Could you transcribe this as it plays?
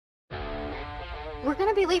We're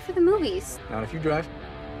gonna be late for the movies. Not if you drive.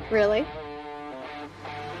 Really?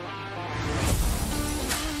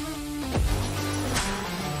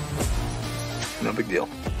 No big deal.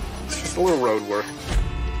 It's just a little road work.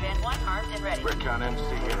 Band 1 armed and ready. Recon MC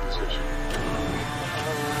in position.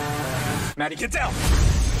 Maddie, get down!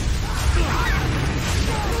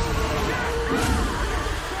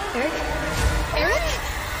 Eric? Eric?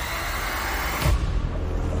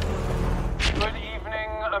 Good evening,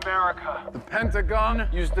 America. The Pentagon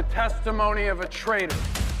used the testimony of a traitor.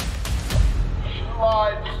 She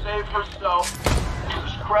lied to save herself, to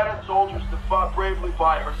discredit soldiers that fought bravely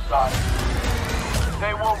by her side.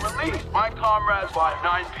 They will release my comrades by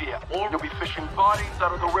 9 p.m. Or you'll be fishing bodies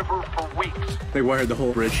out of the river for weeks. They wired the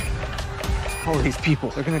whole bridge. All of these people,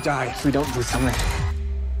 they're gonna die if we don't do something.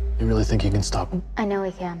 You really think you can stop them? I know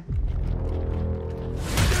we can.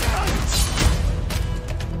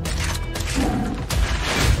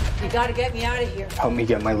 You gotta get me out of here. Help me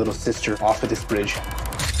get my little sister off of this bridge.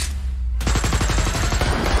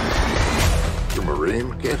 You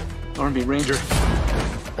Marine, kid? Army Ranger.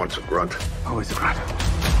 Once a grunt. Always a grunt.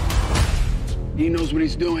 He knows what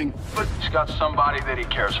he's doing. But he's got somebody that he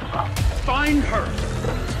cares about. Find her!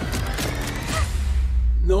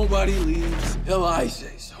 Nobody leaves till I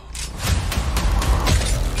say so.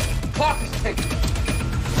 Clock is ticking.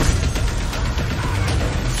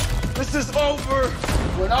 This is over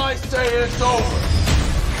when I say it's over.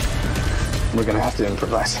 We're gonna have to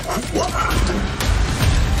improvise.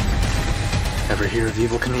 Ever hear of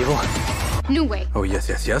Evel Knievel? No way. Oh, yes,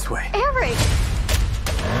 way. Eric!